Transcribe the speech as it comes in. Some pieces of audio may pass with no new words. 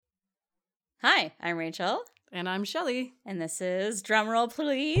Hi, I'm Rachel, And I'm Shelly. and this is Drumroll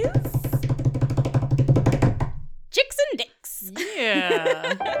Please, Chicks and Dicks.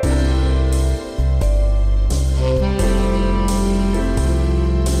 Yeah.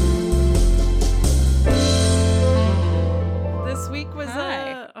 This week was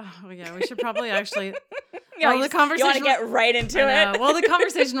we should probably actually the conversation You want to get right into it? Well, the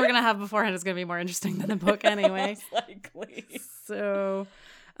conversation we're gonna have beforehand is gonna be more interesting than the book anyway. Most likely. So,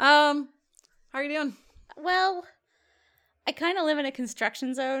 how are you doing? Well, I kind of live in a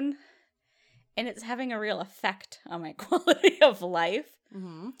construction zone, and it's having a real effect on my quality of life.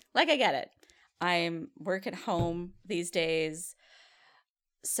 Mm-hmm. Like, I get it. I'm work at home these days,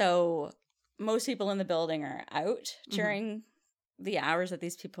 so most people in the building are out during the hours that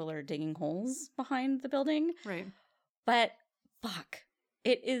these people are digging holes behind the building. Right. But fuck,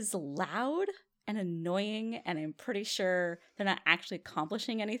 it is loud and annoying, and I'm pretty sure they're not actually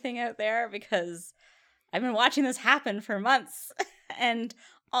accomplishing anything out there because I've been watching this happen for months, and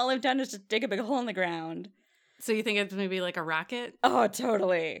all I've done is just dig a big hole in the ground. So you think it's maybe like a racket? Oh,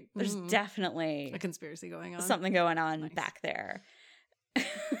 totally. There's definitely a conspiracy going on. something going on back there.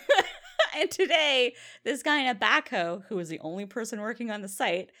 And today, this guy in a backhoe, who was the only person working on the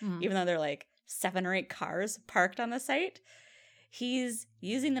site, even though there are like 7 or 8 cars parked on the site, he's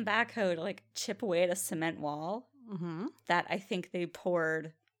using the backhoe to like chip away at a cement wall that I think they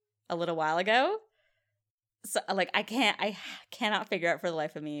poured a little while ago. So like I cannot figure out for the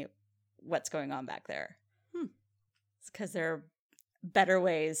life of me what's going on back there. It's because there are better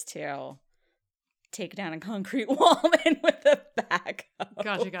ways to take down a concrete wall than with a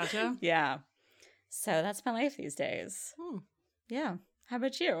backhoe. Gotcha. Yeah. So that's my life these days. Yeah. How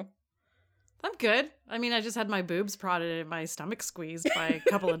about you? I'm good. I mean, I just had my boobs prodded and my stomach squeezed by a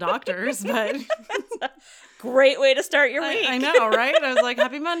couple of doctors, but Great way to start your week. I know, right? I was like,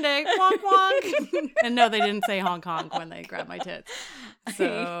 happy Monday, wonk wonk. And no, they didn't say Hong Kong when they grabbed my tits. So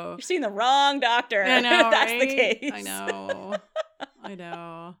You're seeing the wrong doctor. I know, That's right? the case. I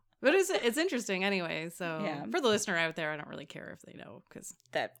know. But it's interesting anyway. So Yeah. for the listener out there, I don't really care if they know because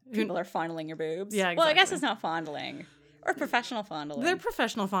That people are fondling your boobs. Yeah, Well, I guess exactly. it's not fondling. Or professional fondling. they're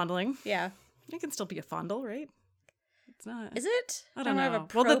professional fondling. Yeah. It can still be a fondle, right? It's not. Is it? I don't More of know. a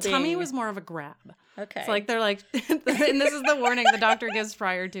Well, the tummy probing- was more of a grab. Okay. It's like they're like, and this is the warning the doctor gives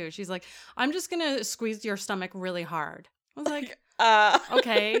prior to. She's like, I'm just gonna squeeze your stomach really hard. I was like,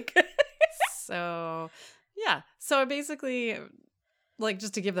 okay. So yeah. So I basically, like,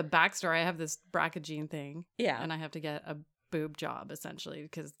 just to give the backstory, I have this BRCA gene thing. Yeah. And I have to get a boob job essentially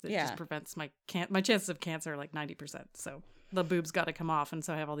because it Yeah. just prevents my chances of cancer like 90%. So the boob's got to come off, and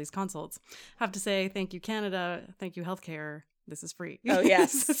so I have all these consults. Have to say thank you, Canada. Thank you, healthcare. This is free. Oh,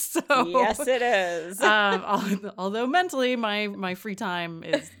 yes. So yes, it is. although mentally my free time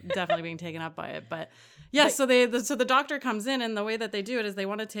is definitely being taken up by it, but yeah. So the doctor comes in, and the way that they do it is they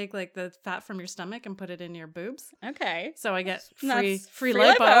want to take like the fat from your stomach and put it in your boobs. Okay. So I get That's free free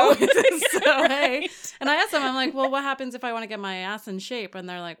lipo. lipo. So hey, and I asked them, I'm like, well, what happens if I want to get my ass in shape? And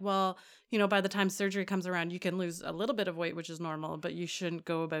they're like, well, you know, by the time surgery comes around, you can lose a little bit of weight, which is normal, but you shouldn't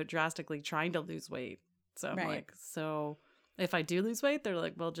go about drastically trying to lose weight. So I'm Right. like, so if I do lose weight, they're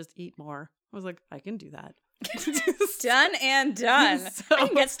like, well, just eat more. I was like, I can do that. Done and done. So- I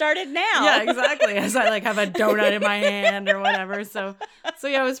can get started now. Yeah, exactly. As I like have a donut in my hand or whatever. So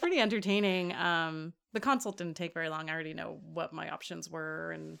yeah, it was pretty entertaining. The consult didn't take very long. I already know what my options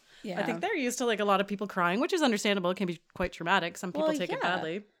were, and Yeah. I think they're used to like a lot of people crying, which is understandable. It can be quite traumatic. Some people Well, take it yeah.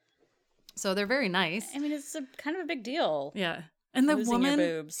 badly. So they're very nice. I mean, it's kind of a big deal. Yeah. And the Losing woman,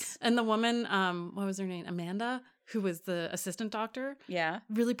 your boobs. what was her name? Amanda, who was the assistant doctor. Yeah.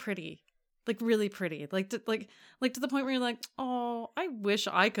 Really pretty. Like really pretty. Like to the point where you're like, oh, I wish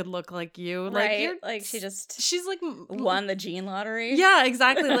I could look like you. Like Right. you're Like she's like won the gene lottery. Yeah,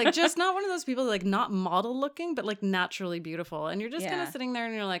 exactly. Like just not one of those people like not model looking, but like naturally beautiful. And you're just kind Yeah. of sitting there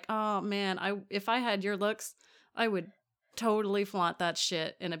and you're like, oh man, if I had your looks, I would totally flaunt that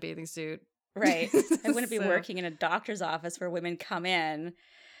shit in a bathing suit. Right. I wouldn't be So- working in a doctor's office where women come in.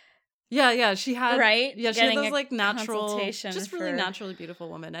 Yeah. She had Right? Yeah, she had Getting those a like natural, consultation just really for- naturally beautiful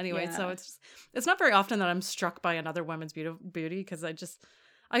women. Anyway, so Yeah. it's not very often that I'm struck by another woman's beauty because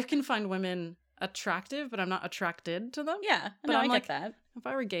I can find women attractive, but I'm not attracted to them. Yeah. But No, I'm I like, get that. if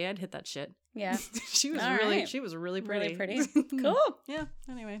I were gay, I'd hit that shit. Yeah. She was All really right. she was really pretty. Really pretty. Cool. Yeah.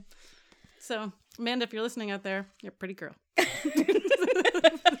 Anyway, so Amanda, if you're listening out there, you're a pretty girl.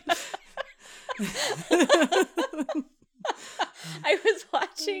 I was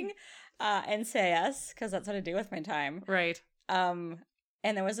watching NCIS because that's what I do with my time. Right. And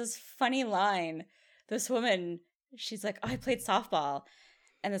there was this funny line. This woman, she's like, oh, I played softball.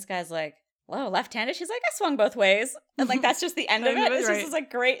 And this guy's like, hello, left-handed? She's like, I swung both ways. And like, that's just the end of it. It's just this like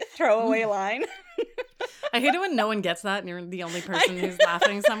great throwaway line. I hate it when no one gets that and you're the only person who's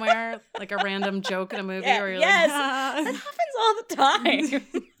laughing somewhere. Like a random joke in a movie where you're like, ah. That happens all the time.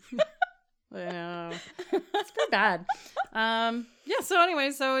 I know. It's pretty bad. Yeah, so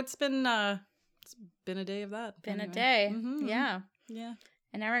anyway, so it's been a day of that. Been a day. Mm-hmm. Yeah. Yeah.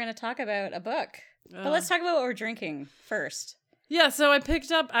 And now we're going to talk about a book. But let's talk about what we're drinking first. Yeah, so I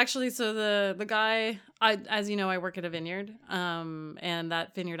picked up, actually, so the guy, as you know, I work at a vineyard, and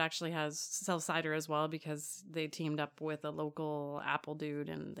that vineyard actually sells cider as well because they teamed up with a local apple dude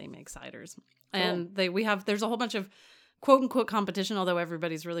and they make ciders. Cool. And there's a whole bunch of quote unquote competition, although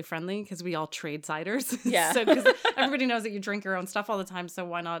everybody's really friendly because we all trade ciders. Yeah. So because everybody knows that you drink your own stuff all the time, so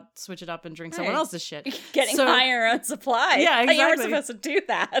why not switch it up and drink someone else's shit? Getting higher on supply. Yeah, exactly. You were supposed to do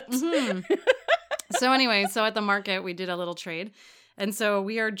that. Mm-hmm. So anyway, so at the market we did a little trade, and so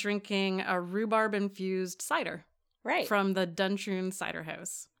we are drinking a rhubarb infused cider, right, from the Duntroon Cider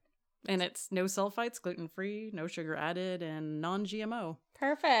House, and it's no sulfites, gluten free, no sugar added, and non-GMO.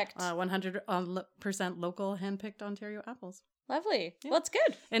 Perfect. 100% local hand-picked Ontario apples. Lovely. Yeah. Well, it's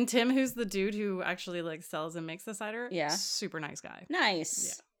good. And Tim, who's the dude who actually like sells and makes the cider, yeah, super nice guy. Nice.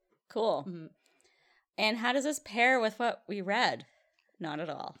 Yeah. Cool. Mm-hmm. And how does this pair with what we read? Not at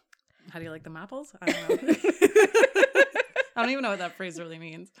all. How do you like them apples? I don't know. I don't even know what that phrase really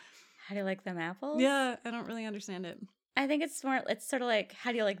means. How do you like them apples? Yeah, I don't really understand it. I think it's sort of like, how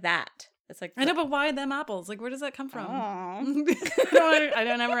do you like that? It's like, I know, but why them apples? Like, where does that come from? I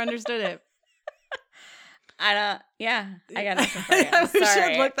don't ever understood it. I got nothing for you. We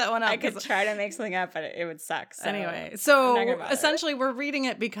should look that one up. I could try to make something up, but it would suck. So anyway, so essentially we're reading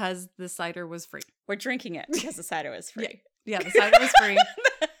it because the cider was free. We're drinking it because the cider was free. Yeah, the cider was free.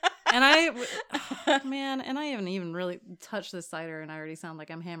 And I haven't even really touched this cider, and I already sound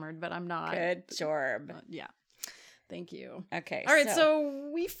like I'm hammered, but I'm not. Good job. Yeah. Thank you. Okay. All right, so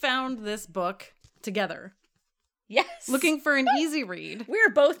we found this book together. Yes. Looking for an easy read. We're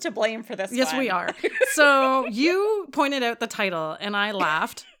both to blame for this Yes, we are. So you pointed out the title, and I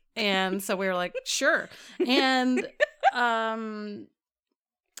laughed, and so we were like, sure. And I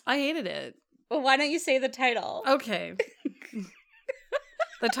hated it. Well, why don't you say the title? Okay.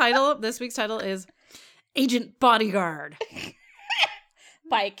 This week's title is Agent Bodyguard.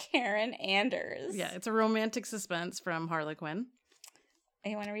 By Karen Anders. Yeah, it's a romantic suspense from Harlequin.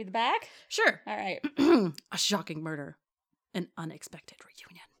 You want to read the back? Sure. All right. A shocking murder. An unexpected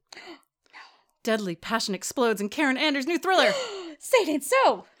reunion. No. Deadly passion explodes in Karen Anders' new thriller. Say it ain't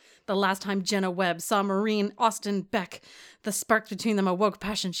so. The last time Jenna Webb saw Maureen Austin Beck, the spark between them awoke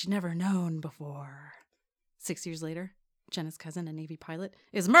passion she'd never known before. 6 years later, Jenna's cousin, a Navy pilot,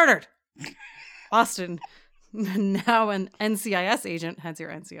 is murdered. Austin, now an NCIS agent, hence your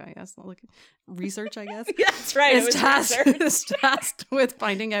NCIS research, I guess. Yeah, that's right. Is tasked with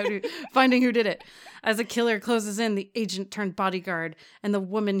finding who did it. As a killer closes in, the agent turned bodyguard, and the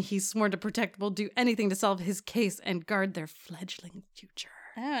woman he's sworn to protect will do anything to solve his case and guard their fledgling future.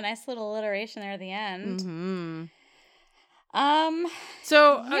 Oh, nice little alliteration there at the end. Mm-hmm.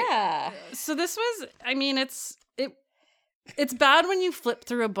 So this was, I mean, it's bad when you flip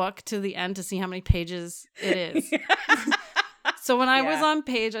through a book to the end to see how many pages it is. So when I was on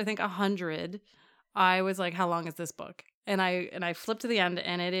page, I think 100, I was like, how long is this book? And I flipped to the end,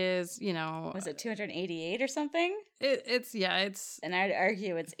 and it is, was it 288 or something? It's and I'd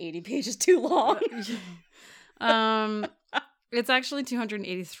argue it's 80 pages too long. It's actually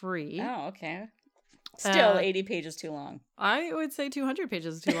 283. Oh, okay. Still 80 pages too long. I would say 200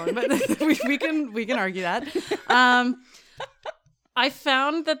 pages is too long, but we can argue that. I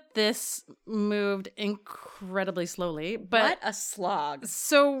found that this moved incredibly slowly, but what a slog.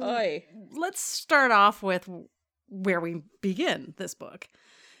 So let's start off with where we begin this book.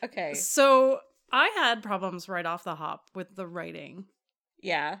 Okay. So I had problems right off the hop with the writing.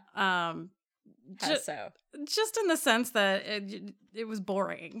 Yeah. Just in the sense that it was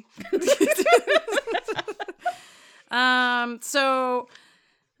boring. So,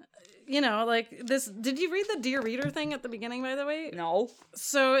 like this, did you read the Dear Reader thing at the beginning, by the way? No.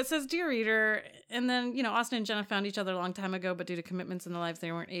 So it says, Dear Reader, and then, Austin and Jenna found each other a long time ago, but due to commitments in their lives,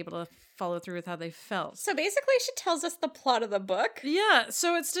 they weren't able to follow through with how they felt. So basically she tells us the plot of the book? Yeah,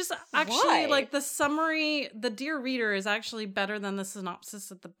 so it's just actually like the summary, the Dear Reader is actually better than the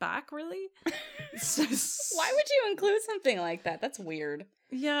synopsis at the back, really. Why would you include something like that? That's weird.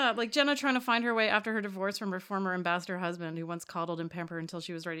 Yeah, like Jenna trying to find her way after her divorce from her former ambassador husband who once coddled and pampered until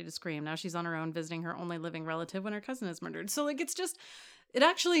she was ready to scream. Now she's on her own visiting her only living relative when her cousin is murdered. So like it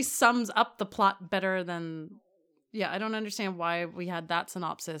actually sums up the plot better than Yeah, I don't understand why we had that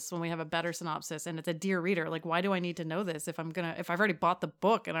synopsis when we have a better synopsis and it's a Dear Reader. Like, why do I need to know this if I've already bought the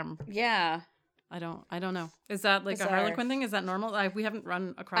book and I'm... Yeah. I don't know. Is that like a Harlequin thing? Is that normal? We haven't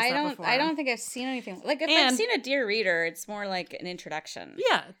run across that before. I don't think I've seen anything. Like, if I've seen a Dear Reader, it's more like an introduction.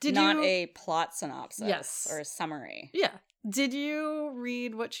 Yeah. Not a plot synopsis or a summary. Yeah. Did you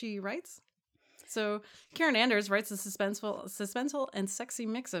read what she writes? So Karen Anders writes a suspenseful and sexy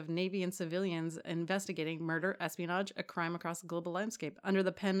mix of Navy and civilians investigating murder, espionage, a crime across the global landscape. Under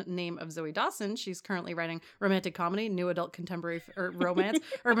the pen name of Zoe Dawson, she's currently writing romantic comedy, new adult contemporary romance,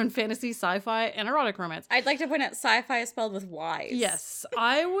 urban fantasy, sci-fi, and erotic romance. I'd like to point out sci-fi is spelled with Y's. Yes.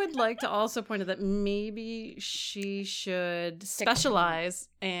 I would like to also point out that maybe she should specialize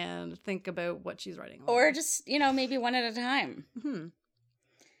and think about what she's writing. Or just, maybe one at a time.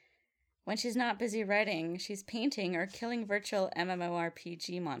 When she's not busy writing, she's painting or killing virtual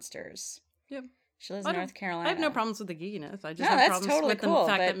MMORPG monsters. Yep. She lives in North Carolina. I have no problems with the geekiness. I just have problems with the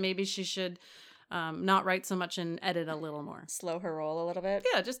fact that maybe she should not write so much and edit a little more. Slow her roll a little bit.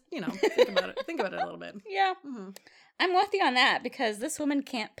 Yeah, just, think about it. Think about it a little bit. Yeah. Mm-hmm. I'm with you on that because this woman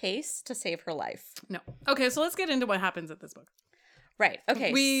can't pace to save her life. No. Okay, so let's get into what happens at this book. Right.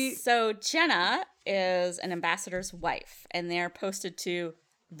 Okay. So Jenna is an ambassador's wife, and they're posted to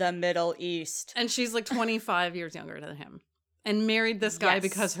the Middle East. And she's like 25 years younger than him. And married this guy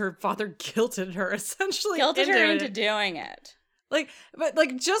because her father guilted her, essentially. Guilted her into doing it. But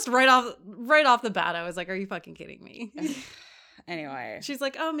just right off the bat, I was like, are you fucking kidding me? Anyway. She's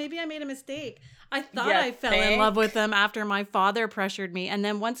like, oh, maybe I made a mistake. I thought I fell in love with him after my father pressured me. And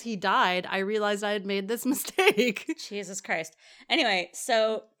then once he died, I realized I had made this mistake. Jesus Christ. Anyway,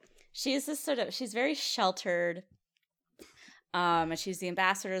 so she's she's very sheltered. And she's the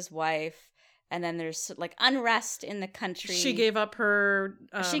ambassador's wife. And then there's like unrest in the country. She gave up her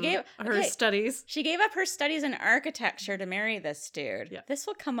studies. She gave up her studies in architecture to marry this dude. Yeah. This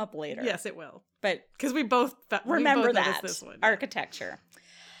will come up later. Yes, it will. But because we both remember that this one. Architecture.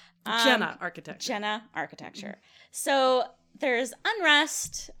 Jenna architecture. So there's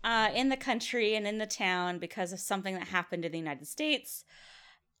unrest in the country and in the town because of something that happened in the United States.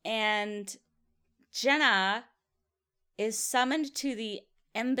 And Jenna is summoned to the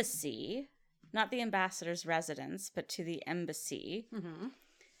embassy, not the ambassador's residence, but to the embassy,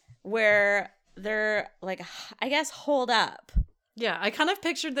 where they're like, I guess, holed up. Yeah, I kind of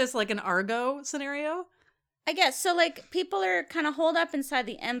pictured this like an Argo scenario. I guess. So like people are kind of holed up inside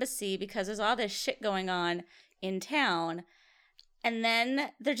the embassy because there's all this shit going on in town. And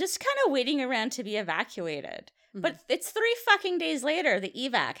then they're just kind of waiting around to be evacuated. But it's 3 fucking days later, the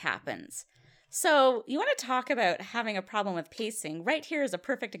evac happens. So you want to talk about having a problem with pacing. Right here is a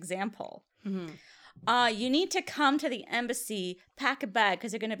perfect example. You need to come to the embassy, pack a bag,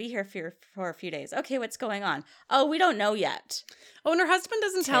 because you're going to be here for a few days. Okay, what's going on? Oh, we don't know yet. Oh, and her husband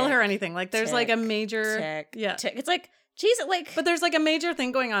doesn't tell her anything. Like, there's like a major... Tick. It's like, Jesus, like... But there's like a major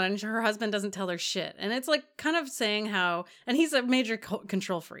thing going on, and her husband doesn't tell her shit. And it's like kind of saying how... And he's a major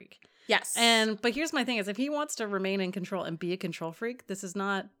control freak. Yes. But here's my thing is, if he wants to remain in control and be a control freak, this is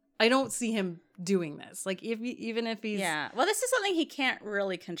not... I don't see him doing this. Like, even if he's... Yeah. Well, this is something he can't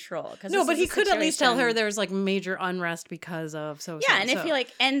really control. No, but he could at least tell her there's, like, major unrest because of so. Yeah, and if you,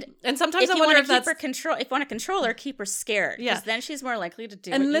 like... And sometimes I wonder if that's... If you want to control her, keep her scared. Yeah. Because then she's more likely to do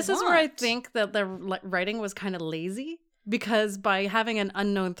what you want. And this is where I think that the writing was kind of lazy. Because by having an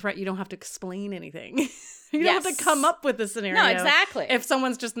unknown threat, you don't have to explain anything. You don't have to come up with a scenario. No, exactly. If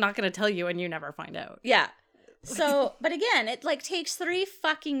someone's just not going to tell you and you never find out. Yeah. So, but again, it like takes 3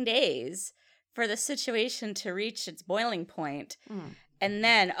 fucking days for the situation to reach its boiling point. And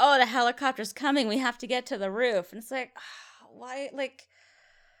then, oh, the helicopter's coming. We have to get to the roof. And it's like, why? Like,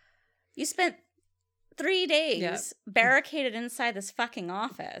 you spent 3 days barricaded inside this fucking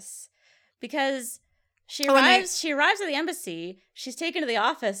office because she arrives. She arrives at the embassy. She's taken to the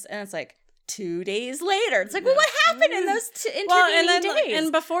office, and it's like 2 days later. It's like, well, what happened in those intervening days?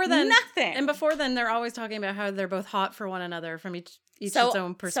 And before then, nothing. And before then, they're always talking about how they're both hot for one another from each its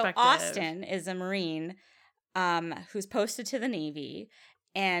own perspective. So Austin is a Marine who's posted to the Navy,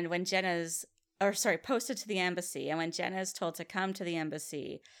 and when posted to the embassy, and when Jenna is told to come to the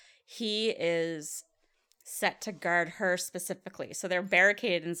embassy, he is set to guard her specifically. So they're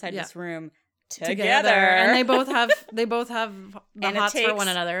barricaded inside this room together, and they both have the hots for one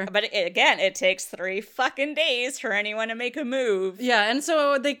another. But it takes 3 fucking days for anyone to make a move. Yeah, and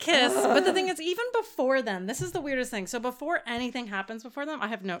so they kiss. But the thing is, even before then, this is the weirdest thing. So before anything happens before them, I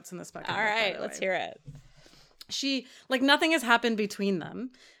have notes in this fucking book. All right, let's hear it. She nothing has happened between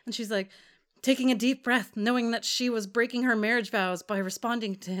them, and she's like, Taking a deep breath, knowing that she was breaking her marriage vows by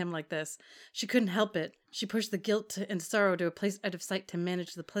responding to him like this. She couldn't help it. She pushed the guilt and sorrow to a place out of sight to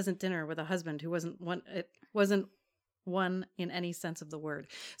manage the pleasant dinner with a husband who wasn't one in any sense of the word.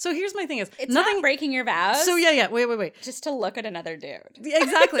 So here's my thing is, it's not breaking your vows. So yeah, wait. Just to look at another dude.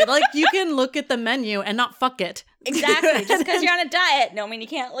 Exactly. Like, you can look at the menu and not fuck it. Exactly. Just because you're on a diet, no, I mean, you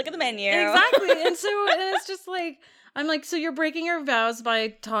can't look at the menu. Exactly. And it's just like, I'm like, so you're breaking your vows by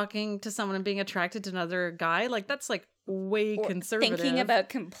talking to someone and being attracted to another guy? Like, that's like way conservative. Thinking about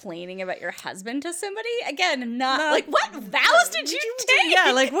complaining about your husband to somebody? Again, not like, what vows did you take?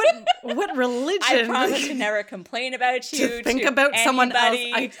 Yeah, like, what religion? I promise to never complain about you. To think about anybody. Someone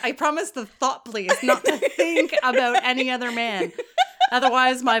else. I promise the thought, please, not to think about any other man.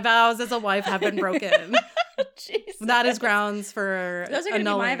 Otherwise, my vows as a wife have been broken. Jesus. That is grounds for those are going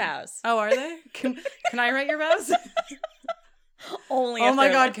to be my vows. Oh, are they? Can I write your vows? Only. Oh my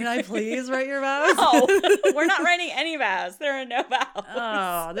God! Can I please write your vows? No, we're not writing any vows. There are no vows.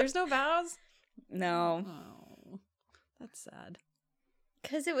 Oh, there's no vows? No. Oh, that's sad.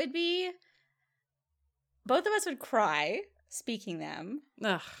 Because it would be. Both of us would cry speaking them.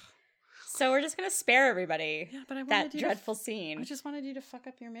 Ugh. So we're just gonna spare everybody that dreadful scene. I just wanted you to fuck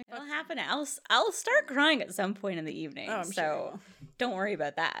up your makeup. It'll happen. I'll start crying at some point in the evening. Oh, I'm sure. Don't worry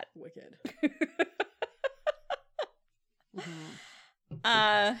about that. Wicked.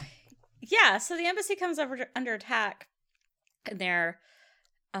 Yeah. So the embassy comes under attack, and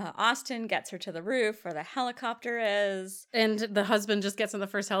Austin gets her to the roof where the helicopter is, and the husband just gets in the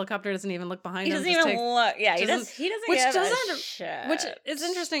first helicopter, doesn't even look behind him. He doesn't even look. Yeah, he doesn't give a shit. Which is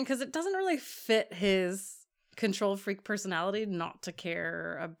interesting because it doesn't really fit his control freak personality not to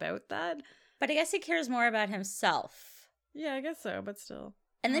care about that. But I guess he cares more about himself. Yeah, I guess so, but still.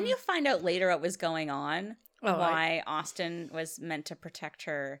 And then you find out later what was going on. Why Austin was meant to protect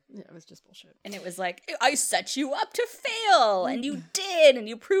her. Yeah, it was just bullshit. And it was like, I set you up to fail, and you did, and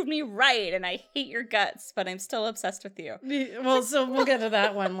you proved me right, and I hate your guts, but I'm still obsessed with you. Well, so we'll get to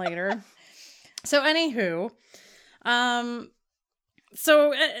that one later. So anywho,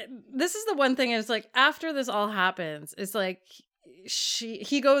 this is the one thing is like, after this all happens, it's like,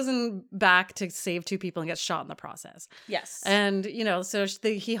 he goes back to save two people and gets shot in the process. Yes. And, so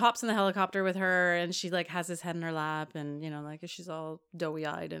he hops in the helicopter with her, and she, like, has his head in her lap, and, like, she's all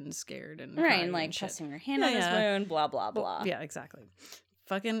doughy-eyed and scared and right, and, like, pressing her hand on his wound, blah, blah, blah. Well, yeah, exactly.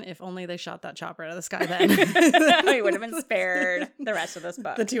 Fucking, if only they shot that chopper out of the sky then. We would have been spared the rest of this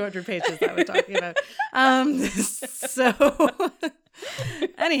book. The 200 pages that we're talking about.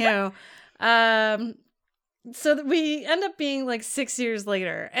 Anyhow, so we end up being like 6 years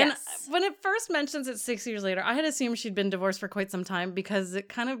later. And when it first mentions it's 6 years later, I had assumed she'd been divorced for quite some time, because it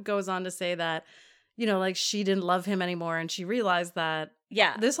kind of goes on to say that, like, she didn't love him anymore, and she realized that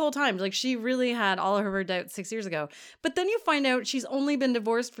this whole time, like, she really had all of her doubts 6 years ago. But then you find out she's only been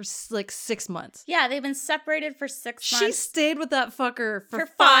divorced for like 6 months. Yeah, they've been separated for 6 months. She stayed with that fucker for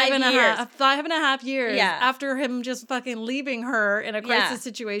 5 and a half years. Yeah. After him just fucking leaving her in a crisis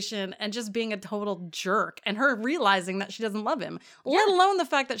situation and just being a total jerk, and her realizing that she doesn't love him, let alone the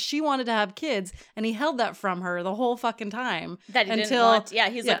fact that she wanted to have kids and he held that from her the whole fucking time. That he didn't want. Yeah,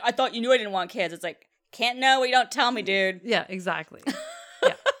 he's like, I thought you knew I didn't want kids. It's like, can't know what you don't tell me, dude. Yeah, exactly.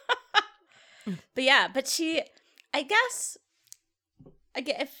 But she, I guess,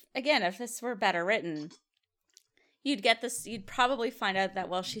 if this were better written, you'd probably find out that,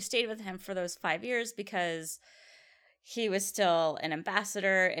 well, she stayed with him for those 5 years because he was still an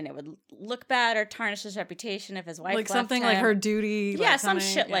ambassador, and it would look bad or tarnish his reputation if his wife left something him. Like her duty. Yeah, some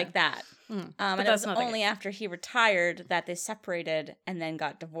shit like that. And it was only after he retired that they separated and then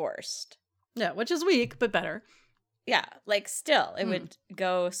got divorced. Yeah, which is weak, but better. Yeah, like, still, it would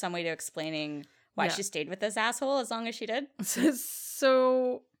go some way to explaining why she stayed with this asshole as long as she did.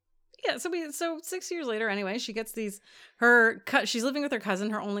 So 6 years later, anyway, she gets she's living with her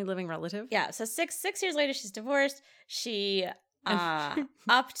cousin, her only living relative. Yeah, so six years later, she's divorced. She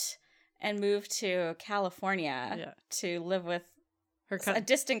upped and moved to California to live with a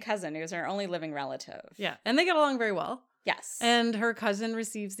distant cousin who's her only living relative. Yeah, and they get along very well. Yes. And her cousin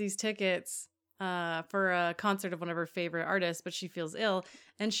receives these tickets for a concert of one of her favorite artists, but she feels ill,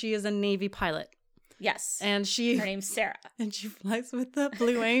 and she is a Navy pilot. Yes. And her name's Sarah. And she flies with the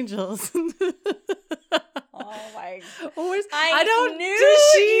Blue Angels. Oh my God. I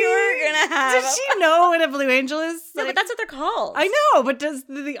knew you were going to have. Does she know what a Blue Angel is? No, but that's what they're called. I know, but does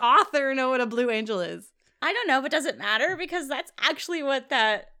the author know what a Blue Angel is? I don't know, but does it matter? Because that's actually what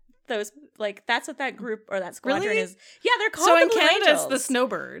that's what that group or that squadron is. Yeah, they're called the Blue Angels. So in Canada, it's the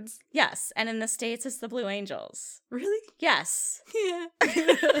Snowbirds. Yes, and in the States, it's the Blue Angels. Really? Yes. Yeah.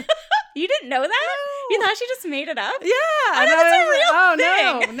 You didn't know that? No. You thought she just made it up? Yeah. Oh, no, that's a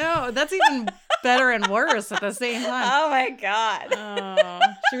real thing. No. That's even better and worse at the same time. Oh my God.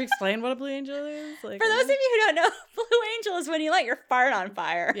 Should we explain what a blue angel is? For those of you who don't know, blue angel is when you light your fart on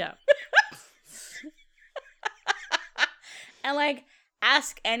fire. Yeah. And like,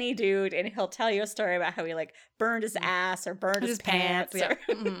 ask any dude and he'll tell you a story about how he like burned his ass or burned his pants. Yeah.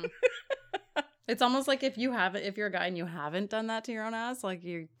 It's almost like if you're a guy and you haven't done that to your own ass, like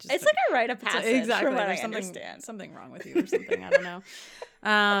you just. It's like a rite of passage. Exactly. From what There's I understand. something wrong with you or something. I don't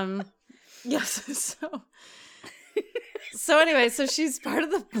know. Yes. So anyway, so she's part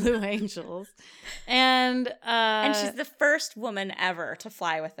of the Blue Angels, and she's the first woman ever to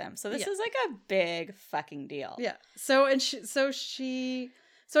fly with them. So this is like a big fucking deal. Yeah. So anyway,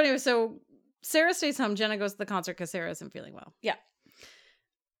 Sarah stays home. Jenna goes to the concert because Sarah isn't feeling well. Yeah.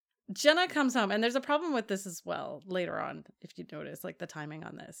 Jenna comes home, and there's a problem with this as well later on, if you notice, like the timing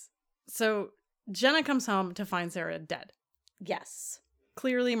on this. So Jenna comes home to find Sarah dead. Yes.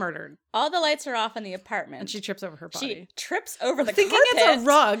 Clearly murdered. All the lights are off in the apartment. And she trips over her body. She trips over the thinking carpet. It's a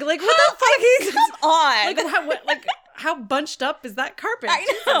rug. Like, what the fuck? Come on. Like, how bunched up is that carpet? I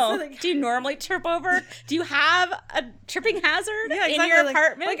know. Do you normally trip over? Do you have a tripping hazard in your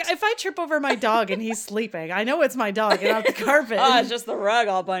apartment? Like, if I trip over my dog and he's sleeping, I know it's my dog and not the carpet. Oh, it's just the rug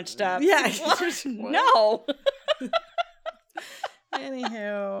all bunched up. Yeah. No.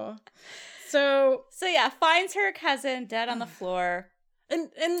 Anywho. So yeah, finds her cousin dead on the floor.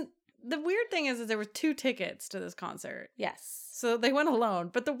 And the weird thing is there were 2 tickets to this concert. Yes. So they went alone.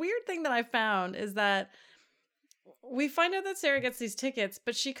 But the weird thing that I found is that we find out that Sarah gets these tickets,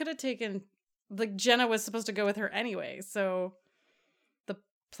 but she could have taken, like, Jenna was supposed to go with her anyway. So the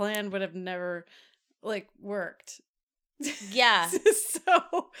plan would have never, like, worked. Yeah.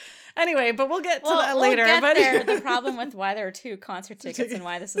 So anyway, but we'll get to that later. We'll get there. The problem with why there are 2 concert tickets and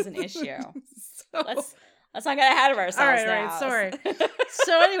why this is an issue. Let's not get ahead of ourselves. All right, sorry.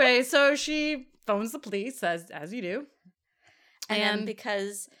 So anyway, so she phones the police as you do, and then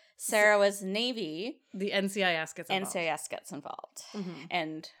because Sarah was Navy, the NCIS gets involved. Mm-hmm.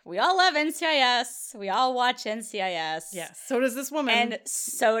 And we all love NCIS. We all watch NCIS. Yes. So does this woman, and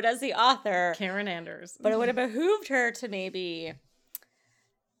so does the author, Karen Anders. But it would have behooved her to maybe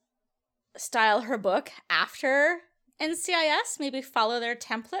style her book after NCIS. Maybe follow their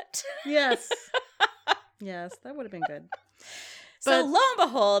template. Yes. Yes, that would have been good. So lo and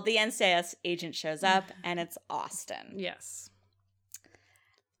behold, the NCIS agent shows up, and it's Austin. Yes.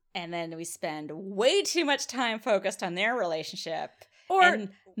 And then we spend way too much time focused on their relationship, and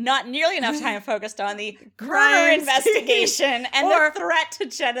not nearly enough time focused on the murder investigation and the threat to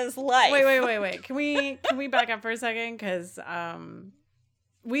Jenna's life. Wait. Can we back up for a second? Because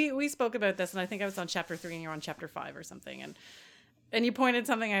we spoke about this, and I think I was on chapter 3, and you're on chapter 5 or something, and you pointed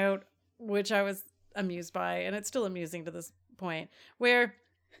something out which I was amused by, and it's still amusing to this point, where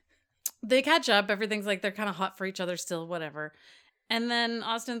they catch up, everything's like they're kind of hot for each other still, whatever, and then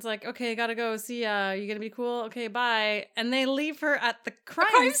Austin's like, okay, gotta go, see ya, you gonna be cool, okay, bye, and they leave her at the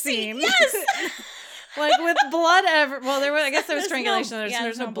crime scene. Yes. Like with blood I guess there was strangulation.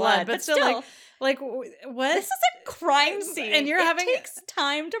 There's no blood, but still like what? This is a crime scene, and it takes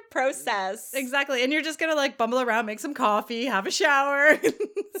time to process. Exactly, and you're just gonna like bumble around, make some coffee, have a shower.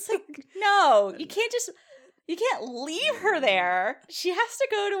 It's like, no, you can't leave her there. She has to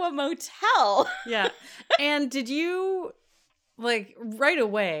go to a motel. Yeah, and did you like right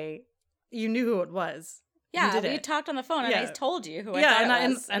away? You knew who it was. Yeah, we talked on the phone, and I told you who I thought it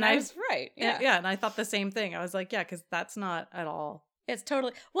was, and I was right. Yeah, and I thought the same thing. I was like, yeah, because that's not at all. It's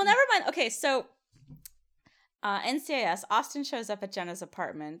totally... Well, never mind. Okay, so NCIS, Austin shows up at Jenna's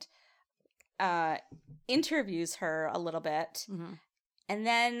apartment, interviews her a little bit, and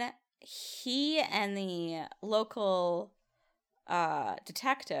then he and the local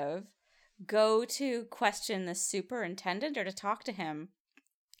detective go to question the superintendent or to talk to him.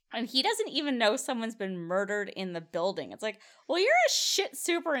 And he doesn't even know someone's been murdered in the building. It's like, well, you're a shit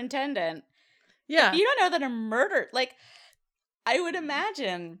superintendent. Yeah. You don't know that a murder... Like, I would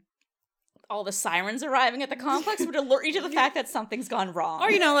imagine all the sirens arriving at the complex would alert you to the fact that something's gone wrong. Or,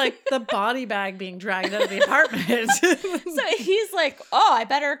 like the body bag being dragged out of the apartment. So he's like, oh, I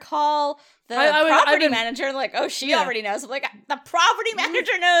better call the property manager. Like, oh, she already knows. I'm like, the property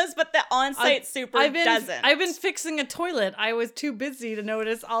manager knows, but the on-site super doesn't. I've been fixing a toilet. I was too busy to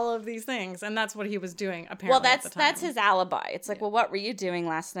notice all of these things. And that's what he was doing, apparently. Well, that's his alibi. It's like, well, what were you doing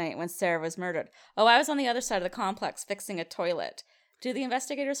last night when Sarah was murdered? Oh, I was on the other side of the complex fixing a toilet. Do the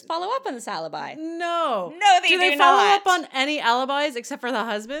investigators follow up on this alibi? No. No, they do not. Do they follow up on any alibis except for the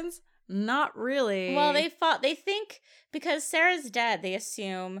husband's? Not really. Well, they think because Sarah's dead, they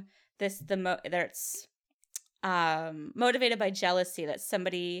assume that's motivated by jealousy that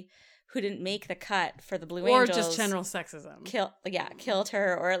somebody who didn't make the cut for the Blue Angels, or just general sexism, killed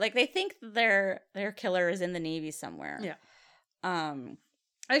her, or like they think their killer is in the Navy somewhere. Yeah.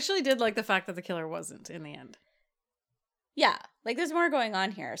 I actually did like the fact that the killer wasn't in the end. Yeah, like there's more going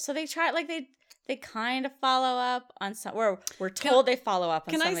on here. So they try, like they kind of follow up on some. We're told they follow up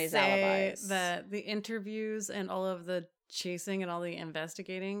on some of these alibis. That the interviews and all of the chasing and all the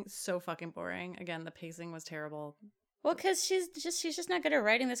investigating, so fucking boring. Again, the pacing was terrible. Well, because she's just not good at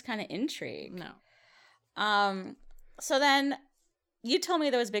writing this kind of intrigue. No. So then you told me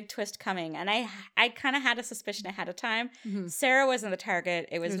there was a big twist coming, and I kind of had a suspicion ahead of time. Mm-hmm. Sarah wasn't the target.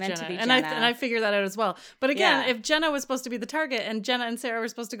 It was meant Jenna. To be Jenna. And I figured that out as well. But again, if Jenna was supposed to be the target and Jenna and Sarah were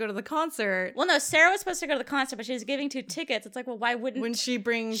supposed to go to the concert. Well, no, Sarah was supposed to go to the concert, but she was giving 2 tickets. It's like, well, why wouldn't she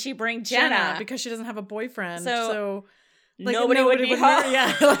bring Jenna? Because she doesn't have a boyfriend. So like, nobody would be home.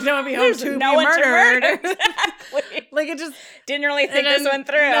 Yeah, like no one would be home to no be one murdered. Exactly. Like it just didn't really think this one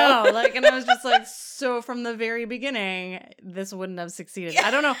through. No, like, and I was just like, so from the very beginning, this wouldn't have succeeded. I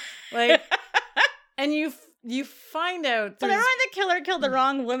don't know, like, and you find out. But everyone, the killer killed the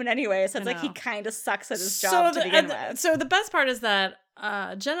wrong woman anyway, so it's like he kind of sucks at his job to begin with. So the best part is that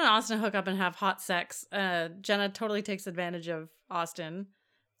Jenna and Austin hook up and have hot sex. Jenna totally takes advantage of Austin.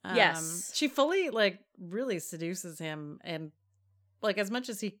 Yes. She fully, like, really seduces him, and, like, as much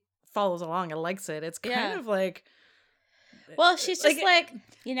as he follows along and likes it, it's kind of like... Well, she's just like,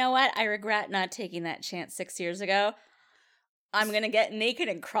 you know what? I regret not taking that chance 6 years ago. I'm going to get naked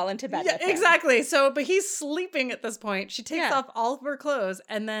and crawl into bed with him. Exactly. So, but he's sleeping at this point. She takes off all of her clothes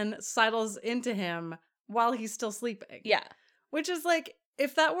and then sidles into him while he's still sleeping. Yeah. Which is like...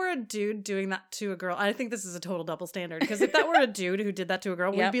 If that were a dude doing that to a girl, I think this is a total double standard. Because if that were a dude who did that to a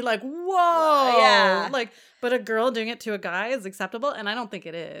girl, we'd be like, whoa. Yeah. Like, but a girl doing it to a guy is acceptable, and I don't think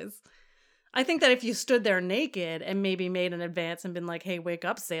it is. I think that if you stood there naked and maybe made an advance and been like, hey, wake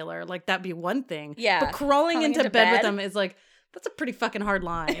up, sailor, like, that'd be one thing. Yeah. But crawling into bed with them is like, that's a pretty fucking hard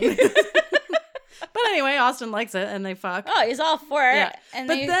line. But anyway, Austin likes it, and they fuck. Oh, he's all for it. Yeah. But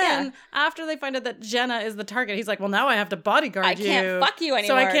then, after they find out that Jenna is the target, he's like, well, now I have to bodyguard you. I can't fuck you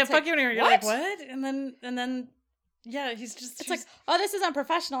anymore. So I can't fuck you anymore. You're like, what? And then, yeah, he's just... It's like, oh, this is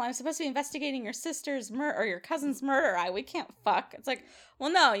unprofessional. I'm supposed to be investigating your sister's murder or your cousin's murder. We can't fuck. It's like,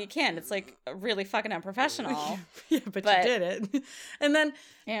 well, no, you can't. It's like really fucking unprofessional. Yeah, but you did it. And then,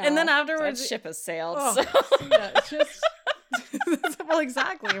 afterwards... That ship has sailed. Oh, so. Yeah, it's just... Well,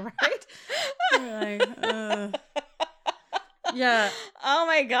 exactly, right? Like, yeah. Oh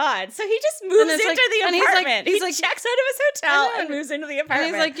my god! So he just moves into the apartment. He checks out of his hotel and moves into the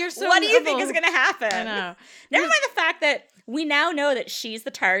apartment. And he's like, "You're so." What do you think is going to happen? I know. Never mind the fact that we now know that she's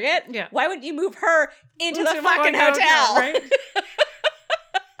the target. Yeah. Why wouldn't you move her into the fucking hotel? Right?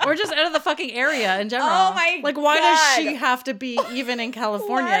 Or just out of the fucking area in general. Oh my god. Like, why does she have to be even in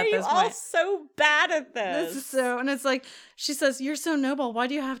California at this point? Why are you all so bad at this? This is so, and it's like, she says, you're so noble. Why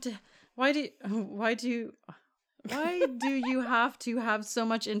do you have to have so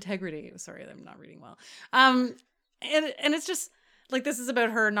much integrity? Sorry, I'm not reading well. And it's just, like, this is about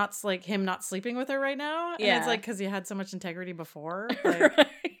her him not sleeping with her right now. And it's like, because he had so much integrity before. Like, right.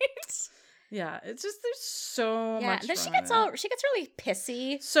 Yeah, it's just there's so much. Yeah, then she gets really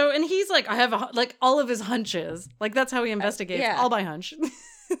pissy. So, and he's like, I have all of his hunches. Like, that's how he investigates, all by hunch.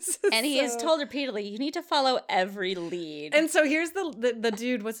 And he is told repeatedly, you need to follow every lead. And so here's the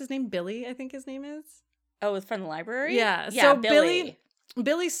dude, what's his name? Billy, I think his name is. Oh, from the library? Yeah. So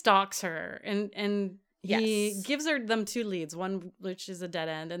Billy stalks her and he gives her them 2 leads, one which is a dead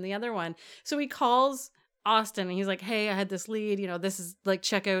end and the other one. So he calls Austin and he's like, hey, I had this lead, this is like,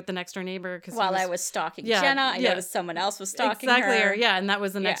 check out the next door neighbor. While I was stalking Jenna, I noticed someone else was stalking her. Yeah, and that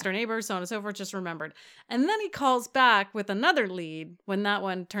was the next door neighbor, so on and so forth, just remembered. And then he calls back with another lead when that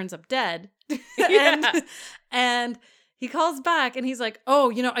one turns up dead. And he calls back and he's like,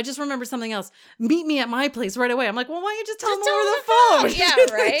 oh, I just remembered something else. Meet me at my place right away. I'm like, well, why don't you just tell him over the phone? Yeah,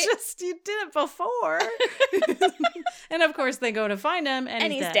 right? You did it before. And of course they go to find him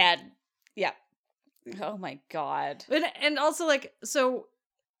and he's dead. Yeah. Oh my god. And also, like, so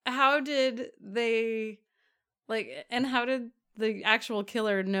how did they, like, and how did the actual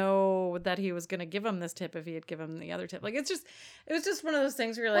killer know that he was going to give him this tip if he had given him the other tip? Like, it was just one of those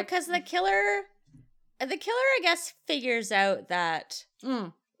things where you're like, because the killer, I guess, figures out that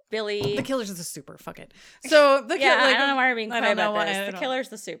Billy. The killer's the super. Fuck it. So the killer, I don't know why we're being quiet about this. The killer's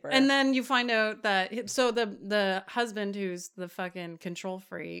the super. And then you find out that the husband, who's the fucking control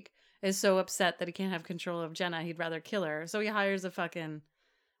freak, is so upset that he can't have control of Jenna, he'd rather kill her. So he hires a fucking,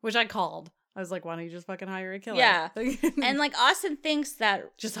 which I called. I was like, why don't you just fucking hire a killer? Yeah. And like Austin thinks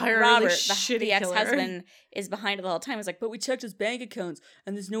that just hire Robert, a really shitty the ex-husband, killer. is behind it the whole time. He's like, but we checked his bank accounts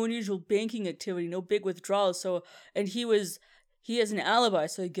and there's no unusual banking activity, no big withdrawals. So, and he has an alibi,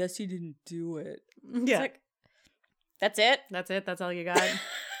 so I guess he didn't do it. Yeah. It's like, that's it? That's it? That's all you got?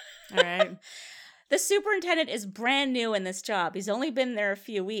 All right. The superintendent is brand new in this job. He's only been there a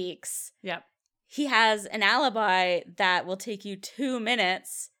few weeks. Yep. He has an alibi that will take you 2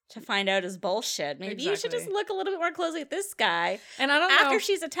 minutes to find out is bullshit. Maybe you should just look a little bit more closely at this guy. And I don't know. After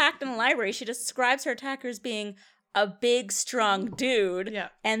she's attacked in the library, she describes her attacker as being a big, strong dude. Yeah.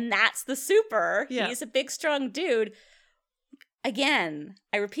 And that's the super. Yeah. He's a big, strong dude. Again,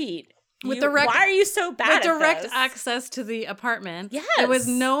 I repeat. Why are you so bad with at direct this? access to the apartment? Yes. It was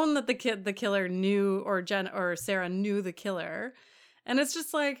known that the killer knew, or Sarah knew the killer. And it's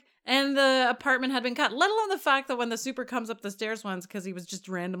just like, and the apartment had been cut, let alone the fact that when the super comes up the stairs once because he was just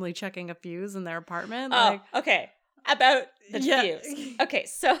randomly checking a fuse in their apartment. Okay. About the fuse. Okay,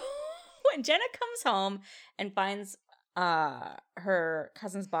 so when Jenna comes home and finds her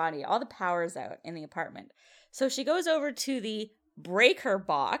cousin's body, all the power's out in the apartment. So she goes over to the breaker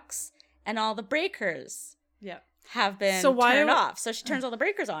box and all the breakers have been turned off. So she turns all the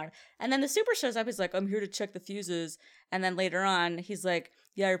breakers on. And then the super shows up. He's like, I'm here to check the fuses. And then later on, he's like,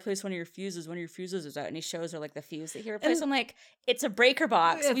 yeah, I replaced one of your fuses. One of your fuses is out. And he shows her like the fuse that he replaced. I'm like, it's a breaker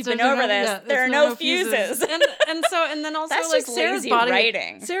box. We've been over this. Yeah, there are no fuses. and then also that's like just Sarah's body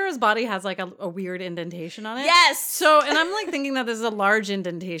writing. Sarah's body has like a weird indentation on it. Yes. So, and I'm like thinking that this is a large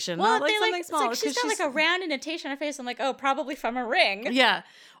indentation. Well, not like something small. It's like she's got like a round indentation on her face. I'm like, oh, probably from a ring. Yeah.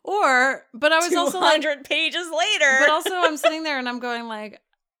 But I was also like 200 pages later. But also I'm sitting there and I'm going like,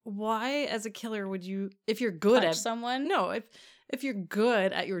 why as a killer would you, if you're good at someone? No, if you're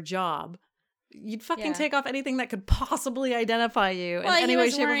good at your job, you'd fucking take off anything that could possibly identify you in any way,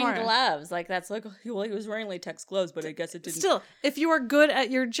 shape, or form. He was wearing gloves. Like, that's like, well, he was wearing latex gloves, but I guess it didn't. Still, if you are good at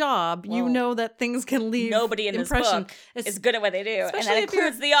your job, you know that things can leave nobody in impression. This book is good at what they do. And that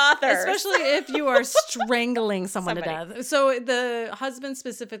includes the author. Especially if you are strangling someone to death. So the husband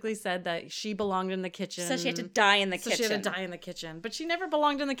specifically said that she belonged in the kitchen. So she had to die in the kitchen. She had to die in the kitchen. But she never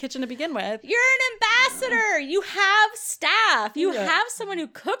belonged in the kitchen to begin with. You're an ambassador. You have staff. You have someone who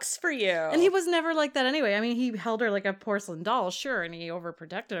cooks for you. And he was never like that anyway. I mean, he held her like a porcelain doll, sure, and he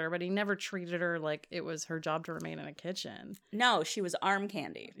overprotected her, but he never treated her like it was her job to remain in a kitchen. No, she was arm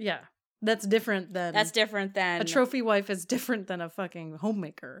candy. Yeah. That's different than a trophy wife is different than a fucking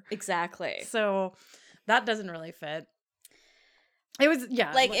homemaker. Exactly. So that doesn't really fit. It was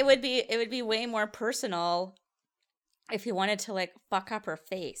like it would be way more personal if he wanted to like fuck up her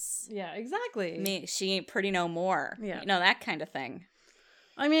face. Yeah, exactly. She ain't pretty no more. Yeah. You know, that kind of thing.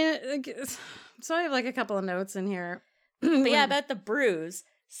 I mean, so I have like a couple of notes in here. But yeah, about the bruise.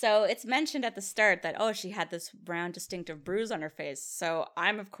 So it's mentioned at the start that, she had this brown distinctive bruise on her face. So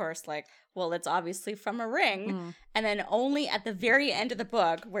I'm, of course, like, well, it's obviously from a ring. Mm. And then only at the very end of the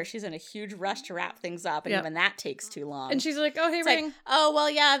book, where she's in a huge rush to wrap things up, and even that takes too long. And she's like, oh, hey, ring. Like, oh, well,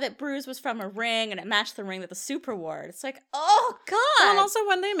 yeah, that bruise was from a ring, and it matched the ring that the super wore. It's like, oh, God. Well, and also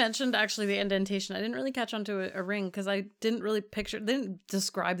when they mentioned, actually, the indentation, I didn't really catch on to a ring, because I didn't really they didn't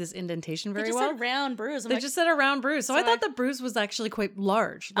describe this indentation very well. They just said round bruise. They just said a round bruise. So I thought the bruise was actually quite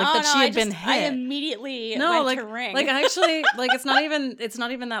large. Like, that she had been hit. I immediately went to ring. Like, actually, like, it's not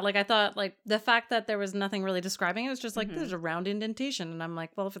even that. Like, I thought, like, the fact that there was nothing really describing it was just like, there's a round indentation. And I'm like,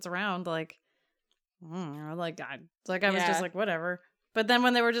 well, if it's around, like, I was just like, whatever. But then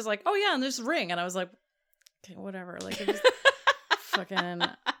when they were just like, oh, yeah, and there's a ring. And I was like, okay, whatever. Like, it was fucking,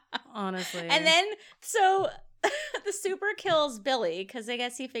 honestly. And then, so the super kills Billy, because I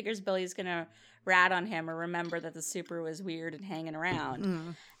guess he figures Billy's going to rat on him or remember that the super was weird and hanging around.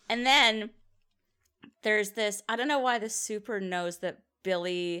 Mm. And then there's this, I don't know why the super knows that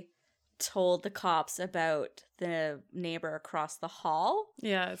Billy told the cops about the neighbor across the hall.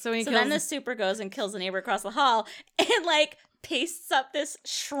 Yeah, so then the super goes and kills the neighbor across the hall and like pastes up this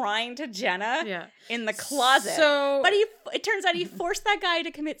shrine to Jenna in the closet. But it turns out he forced that guy to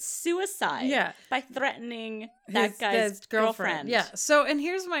commit suicide by threatening that guy's girlfriend. Yeah. So, and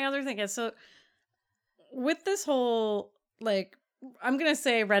here's my other thing is, so with this whole, like, I'm going to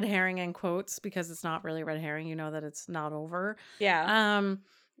say red herring in quotes because it's not really red herring. You know that it's not over. Yeah.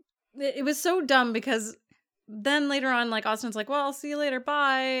 It was so dumb because then later on, like, Austin's like, well, I'll see you later,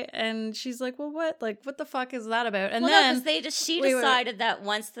 bye. And she's like, well, what? Like, what the fuck is that about? And then she decided that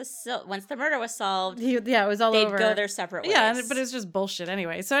once the murder was solved, it was all over. They'd go their separate ways. Yeah, but it's just bullshit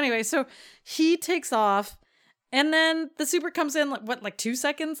anyway. So he takes off. And then the super comes in, like 2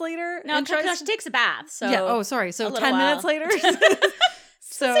 seconds later? No, she takes a bath. So yeah. Oh, sorry. So 10 minutes later?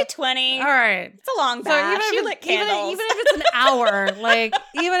 So say 20. All right. It's a long bash. She lit candles. Even if it's an hour, like,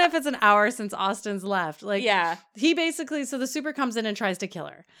 even if it's an hour since Austin's left, like, yeah. he basically, so the super comes in and tries to kill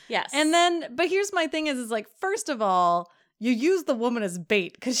her. Yes. And then, but here's my thing is like, first of all, you use the woman as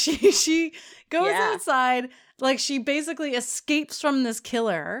bait because she goes outside, like, she basically escapes from this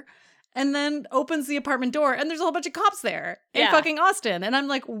killer and then opens the apartment door and there's a whole bunch of cops there in fucking Austin. And I'm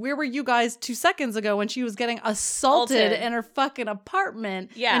like, where were you guys 2 seconds ago when she was getting assaulted in her fucking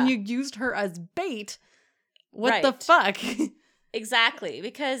apartment? Yeah. And you used her as bait? What the fuck? Exactly.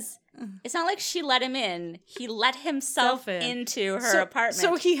 Because it's not like she let him in. He let himself into her apartment.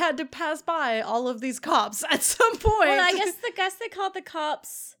 So he had to pass by all of these cops at some point. Well, I guess they called the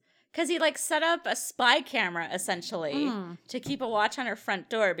cops because he like set up a spy camera essentially to keep a watch on her front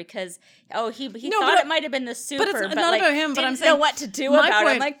door because he thought it might have been the super, but it's not like, about him. But I'm saying know what to do about it.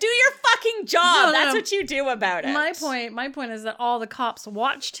 I'm like, do your fucking job. That's what you do about it. My point is that all the cops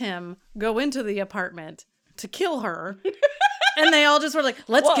watched him go into the apartment to kill her. And they all just were like,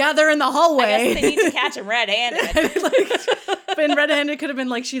 let's gather in the hallway. I guess they need to catch him red-handed. But in red-handed could have been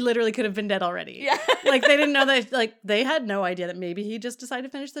like, she literally could have been dead already. Yeah. Like, they didn't know that, like, they had no idea that maybe he just decided to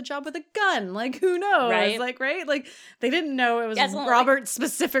finish the job with a gun. Like, who knows? Right. Like, right? Like, they didn't know it was Robert's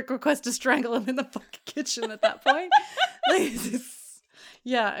specific request to strangle him in the fucking kitchen at that point. Like,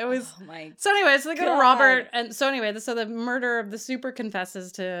 yeah, it was. Oh my so anyway, so they go to Robert. And so anyway, so the murder of the super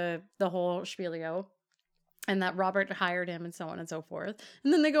confesses to the whole spielio. And that Robert hired him and so on and so forth.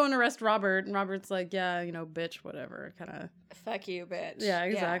 And then they go and arrest Robert. And Robert's like, yeah, bitch, whatever. Kind of. Fuck you, bitch. Yeah,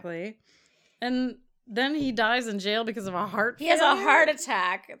 exactly. Yeah. And then he dies in jail because of a heart failure. He has a heart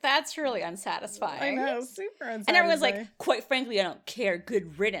attack. That's really unsatisfying. I know, super unsatisfying. And everyone's like, quite frankly, I don't care.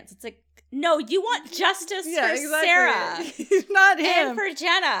 Good riddance. It's like, no, you want justice for Sarah. Not him. And for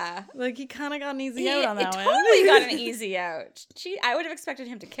Jenna. Like, he kind of got an easy out on that one. He totally got an easy out. I would have expected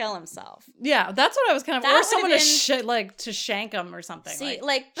him to kill himself. Yeah, that's what I was kind of... Or someone to shank him or something. See,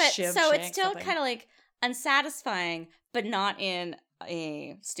 but so it's still kind of like unsatisfying, but not in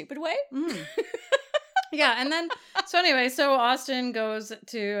a stupid way. Mm. Yeah, and then, so anyway, so Austin goes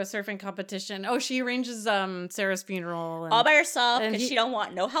to a surfing competition. Oh, she arranges Sarah's funeral. All by herself, because she don't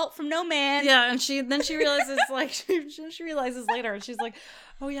want no help from no man. Yeah, and she realizes, like, she realizes later, and she's like,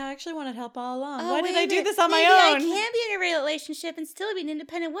 oh yeah, I actually wanted help all along. Why did I do this on my own? I can be in a relationship and still be an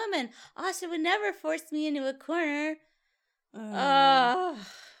independent woman. Austin would never force me into a corner.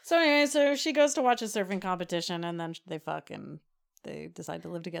 So anyway, so she goes to watch a surfing competition, and then they fuck and... They decide to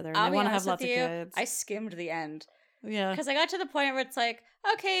live together and they want to have lots of kids. I skimmed the end. Yeah. Because I got to the point where it's like,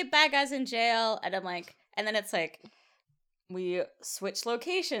 okay, bad guy's in jail. And I'm like, and then it's like, we switch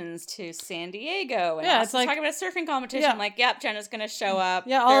locations to San Diego. And it's like talking about a surfing competition. Yeah. I'm like, yep, Jenna's going to show up.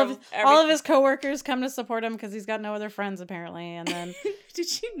 Yeah, all of his coworkers come to support him because he's got no other friends apparently. And then.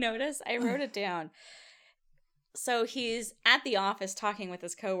 Did you notice? I wrote it down. So he's at the office talking with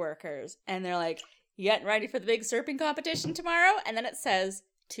his coworkers and they're like, you getting ready for the big surfing competition tomorrow? And then it says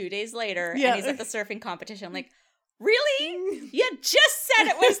 2 days later, and he's at the surfing competition. I'm like, really? You just said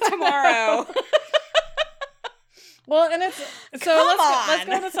it was tomorrow. Well, and it's so let's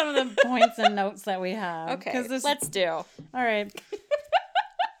go to some of the points and notes that we have. Okay, let's do. All right.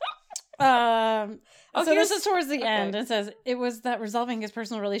 So this is towards the end. It says, it was that resolving his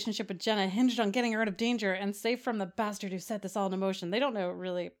personal relationship with Jenna hinged on getting her out of danger and safe from the bastard who set this all in motion. They don't know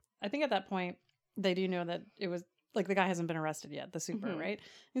really. I think at that point, they do know that it was, like, the guy hasn't been arrested yet, the super, right?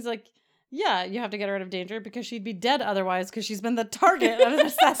 He's like, yeah, you have to get her out of danger because she'd be dead otherwise because she's been the target of an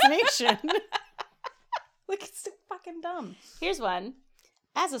assassination. Like, it's so fucking dumb. Here's one.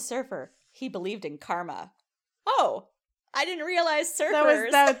 As a surfer, he believed in karma. Oh, I didn't realize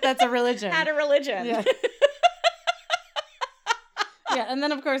surfers that's a religion. Had a religion. Yeah. Yeah, and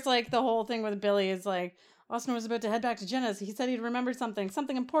then, of course, like, the whole thing with Billy is like, Austin was about to head back to Jenna's. He said he'd remembered something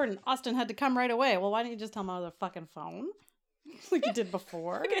important. Austin had to come right away. Well, why didn't you just tell him over the fucking phone? Like you did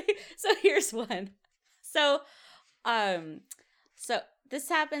before. Okay, so here's one. So this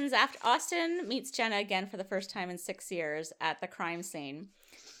happens after Austin meets Jenna again for the first time in 6 years at the crime scene.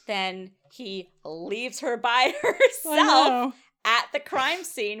 Then he leaves her by herself at the crime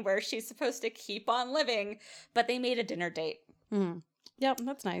scene where she's supposed to keep on living, but they made a dinner date. Mm-hmm. Yep,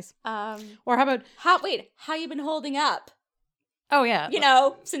 that's nice. Or how about... How you been holding up? Oh, yeah.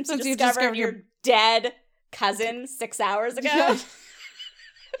 Since you discovered your dead cousin 6 hours ago. Yeah.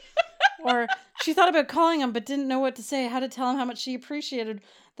 Or she thought about calling him but didn't know what to say, how to tell him how much she appreciated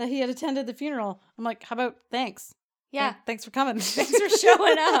that he had attended the funeral. I'm like, how about thanks? Yeah. Thanks for coming. Thanks for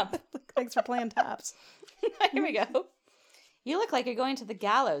showing up. Thanks for playing taps. Here we go. You look like you're going to the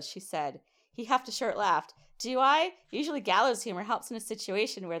gallows, she said. He huffed a short laugh. Do I? Usually gallows humor helps in a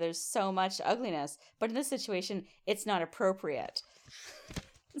situation where there's so much ugliness, but in this situation, it's not appropriate.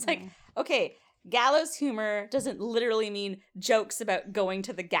 It's like, okay, gallows humor doesn't literally mean jokes about going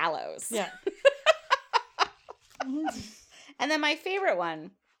to the gallows. Yeah. And then my favorite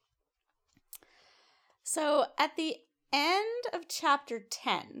one. So at the end of chapter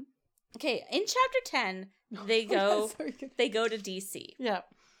 10, okay, in chapter 10, they go to DC. Yeah.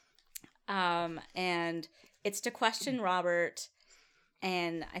 And it's to question Robert,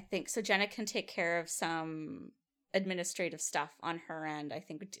 and I think so Jenna can take care of some administrative stuff on her end, I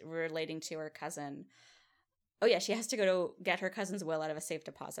think relating to her cousin. Oh yeah, she has to go to get her cousin's will out of a safe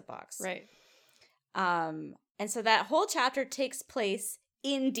deposit box. Right. And so that whole chapter takes place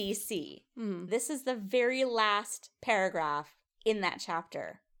in DC. This is the very last paragraph in that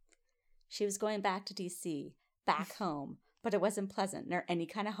chapter. She was going back to DC, back home, but it wasn't pleasant nor any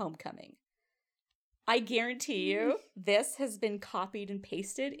kind of homecoming. I guarantee you this has been copied and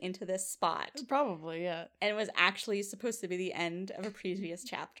pasted into this spot. Probably, yeah. And was actually supposed to be the end of a previous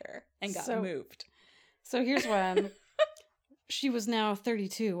chapter and got moved. So here's one. She was now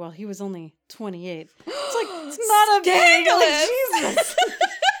 32 while he was only 28. It's like, it's not a big like, Jesus.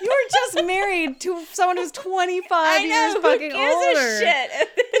 You were just married to someone who's 25 years fucking older. Who gives a shit?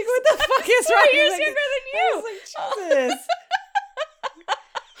 Like, what the fuck is wrong? 4 years younger than you. Like, Jesus.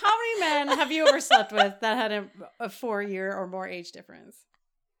 How many men have you ever slept with that had a 4-year or more age difference?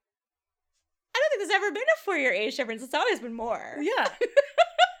 I don't think there's ever been a 4-year age difference. It's always been more. Yeah.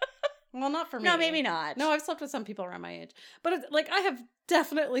 Well, not for me. No, maybe not. No, I've slept with some people around my age. But it's, like, I have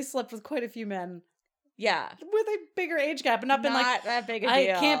definitely slept with quite a few men. Yeah. With a bigger age gap and not been like, that big a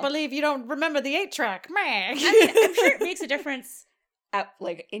deal. I can't believe you don't remember the 8-track. Man. I mean, I'm sure it makes a difference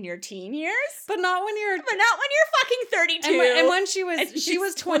like in your teen years. But not when you're fucking 32. And when she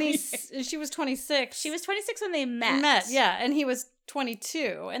was 20, she was 26. She was 26 when they met. Yeah, and he was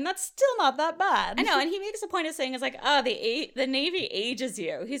 22, and that's still not that bad. I know, and he makes a point of saying, "It's like, oh, the Navy ages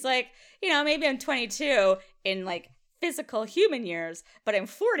you." He's like, maybe I'm 22 in like physical human years, but I'm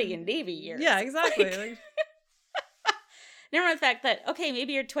 40 in Navy years. Yeah, exactly. Like, never mind the fact that okay,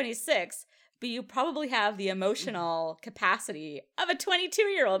 maybe you're 26, but you probably have the emotional capacity of a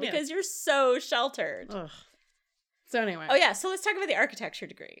 22-year-old because you're so sheltered. Ugh. So anyway. Oh yeah, so let's talk about the architecture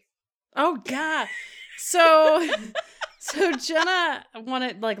degree. Oh yeah. So Jenna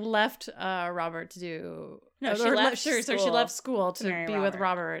left Robert to do she left school. So she left school to be Robert. with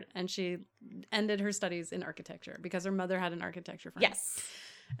Robert, and she ended her studies in architecture because her mother had an architecture firm. Yes.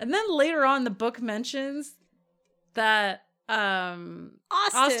 And then later on, the book mentions that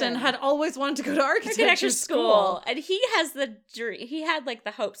Austin had always wanted to go to architecture school, and he had like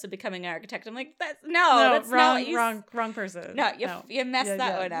the hopes of becoming an architect. I'm like, that's wrong person. No, you messed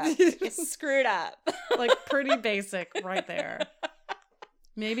that one up. You screwed up. Like pretty basic right there.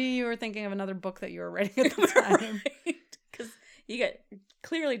 Maybe you were thinking of another book that you were writing at the time, because you get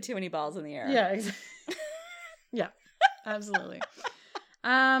clearly too many balls in the air. Yeah, exactly. Yeah, absolutely.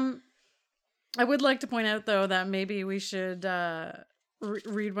 I would like to point out, though, that maybe we should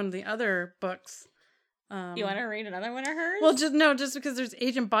read one of the other books. You want to read another one of hers? Well, just because there's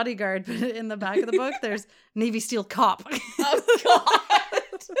Agent Bodyguard, but in the back of the book, there's Navy SEAL Cop. Oh,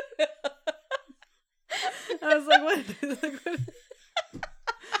 God. I was like, what?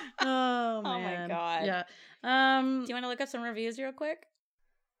 Oh, man. Oh, my God. Yeah. Do you want to look up some reviews real quick?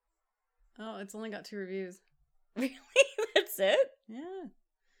 Oh, it's only got 2 reviews. Really? That's it? Yeah.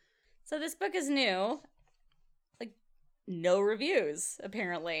 So this book is new. Like, no reviews,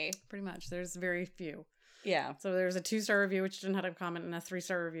 apparently. Pretty much. There's very few. Yeah. So there's a 2-star review, which didn't have a comment, and a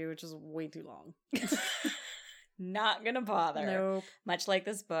 3-star review, which is way too long. Not gonna bother. Nope. Much like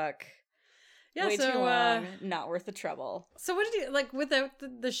this book. Yeah, way too long. Not worth the trouble. So what did you, like, without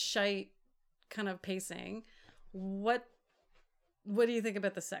the shite kind of pacing, what do you think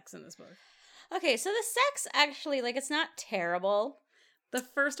about the sex in this book? Okay, so the sex actually, like, it's not terrible. The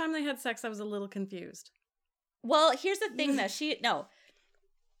first time they had sex, I was a little confused. Well, here's the thing, though.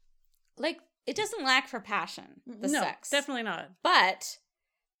 It doesn't lack for passion, the sex. Definitely not. But,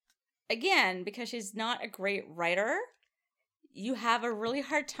 again, because she's not a great writer, you have a really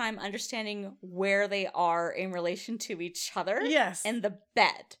hard time understanding where they are in relation to each other. Yes. And the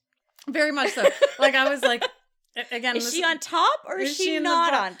bed. Very much so. Like, I was like, again, is she on top or is she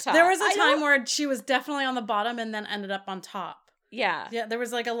not on top? There was a time where she was definitely on the bottom and then ended up on top. Yeah. Yeah, there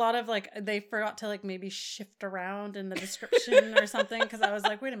was like a lot of like, they forgot to like maybe shift around in the description or something. Because I was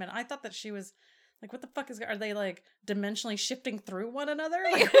like, wait a minute, I thought that she was like, what the fuck are they like dimensionally shifting through one another?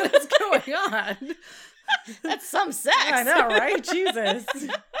 Like, what is going on? That's some sex. I know, right? Jesus.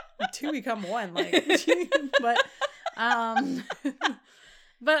 two become one, like,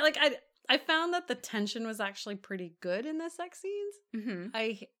 but like I found that the tension was actually pretty good in the sex scenes. Mm-hmm.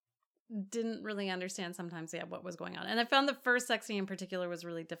 I didn't really understand sometimes what was going on, and I found the first sex scene in particular was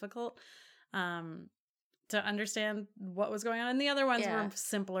really difficult to understand what was going on, and the other ones were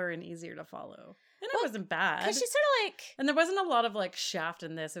simpler and easier to follow. And it wasn't bad. Because she's sort of like... And there wasn't a lot of, like, shaft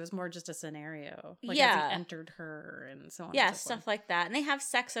in this. It was more just a scenario. Like, as he entered her and so on. Yeah, and so stuff like that. And they have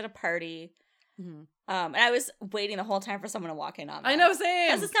sex at a party. Mm-hmm. And I was waiting the whole time for someone to walk in on that. I know, same.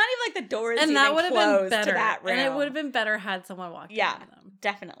 Because it's not even like the door is and even that would have been better. To that room. And it would have been better had someone walked in on them.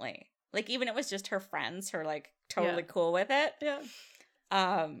 Definitely. Like, even it was just her friends who are, like, totally cool with it. Yeah.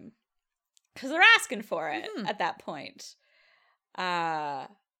 Because they're asking for it at that point.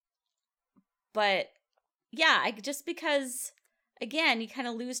 But... yeah, just because, again, you kind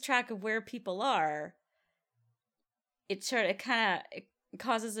of lose track of where people are, it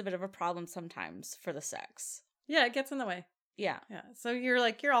causes a bit of a problem sometimes for the sex. Yeah, it gets in the way. Yeah. Yeah. So you're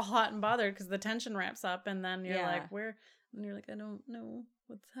all hot and bothered because the tension ramps up, and then you're like, where? And you're like, I don't know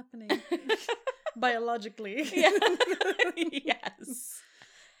what's happening biologically. Yeah. Yes.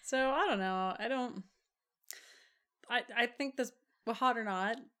 So I don't know. I think this, well, hot or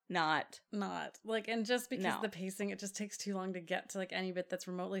not. Not like, and just because the pacing, it just takes too long to get to like any bit that's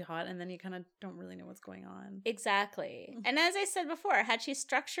remotely hot, and then you kind of don't really know what's going on. Exactly. And as I said before, had she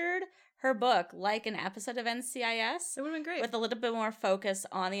structured her book like an episode of NCIS, it would have been great with a little bit more focus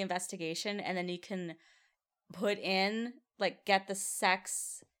on the investigation, and then you can put in like work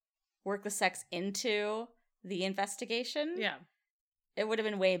the sex into the investigation. Yeah. It would have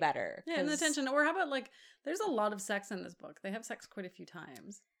been way better. Yeah, and the tension. Or how about, like, there's a lot of sex in this book. They have sex quite a few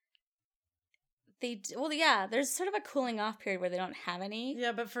times. There's sort of a cooling off period where they don't have any.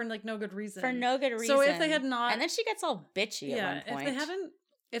 Yeah, but for, like, no good reason. For no good reason. So if they had not... And then she gets all bitchy at one point.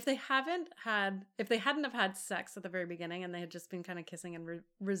 If they hadn't have had sex at the very beginning and they had just been kind of kissing and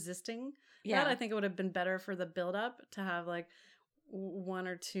resisting that, I think it would have been better for the build-up to have, like, 1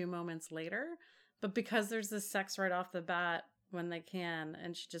 or 2 moments later. But because there's this sex right off the bat when they can,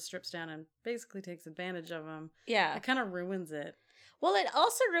 and she just strips down and basically takes advantage of him. Yeah. It kind of ruins it. Well, it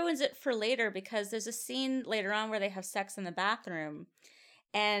also ruins it for later because there's a scene later on where they have sex in the bathroom,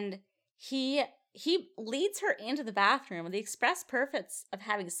 and he leads her into the bathroom with the express purpose of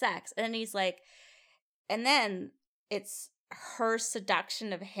having sex, and then he's like, and then it's her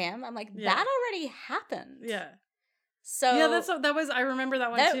seduction of him. I'm like, that already happened. Yeah. So yeah, I remember that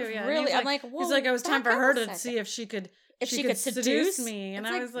one too. Yeah, really, I'm like, well, he's like, it was time for her to see if she could seduce me, and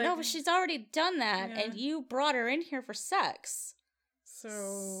I was like, no, but she's already done that, and you brought her in here for sex.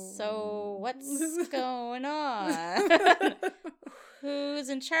 So what's going on? Who's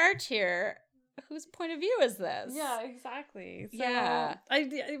in charge here? Whose point of view is this? Yeah, exactly. So yeah,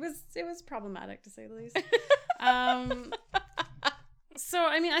 it was problematic to say the least. So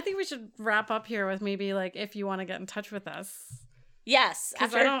I mean, I think we should wrap up here with maybe like if you want to get in touch with us. Yes,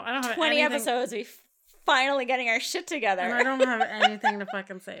 after I don't have 20 episodes, we finally getting our shit together. And I don't have anything to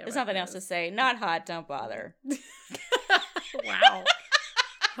fucking say about There's nothing else to say. Not hot, don't bother. Wow.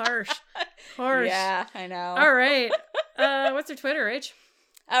 Harsh. Yeah, I know. All right. What's your Twitter, Rach?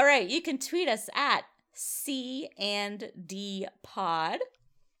 All right, you can tweet us at C&D Pod.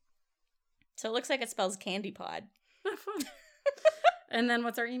 So it looks like it spells candy pod. Fun. And then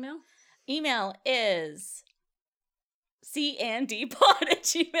what's our email? Email is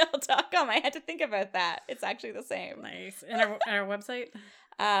cnddpod@gmail.com. I had to think about that. It's actually the same. Nice. And our website?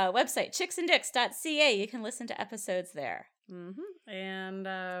 Website, chicksanddicks.ca. You can listen to episodes there. Mm-hmm. And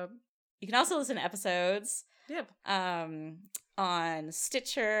you can also listen to episodes on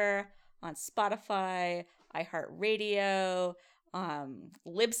Stitcher, on Spotify, iHeartRadio,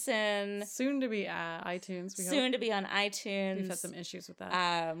 Libsyn. Soon to be iTunes. Soon to be on iTunes. We've had some issues with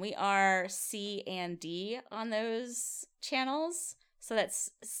that. We are C and D on those channels. So that's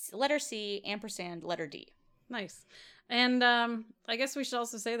letter C, ampersand, letter D. Nice. And I guess we should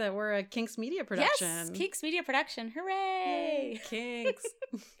also say that we're a Kinks Media production. Yes, Kinks Media production. Hooray! Yay, Kinks.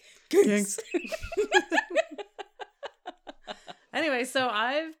 Kinks. Anyway, so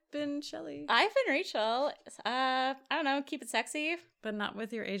I've been Shelly. I've been Rachel. I don't know, keep it sexy. But not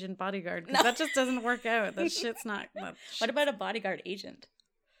with your agent bodyguard, because that just doesn't work out. That shit's not... What about a bodyguard agent?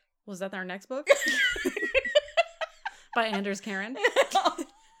 Was that our next book? By Anders Karen?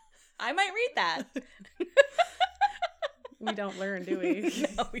 I might read that. We don't learn, do we?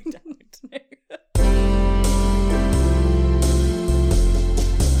 No, we don't.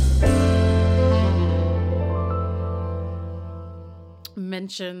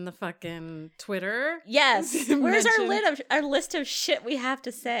 mention the fucking Twitter. Yes. Where's our list of shit we have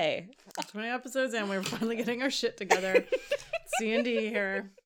to say? 20 episodes and we're finally getting our shit together. C&D here.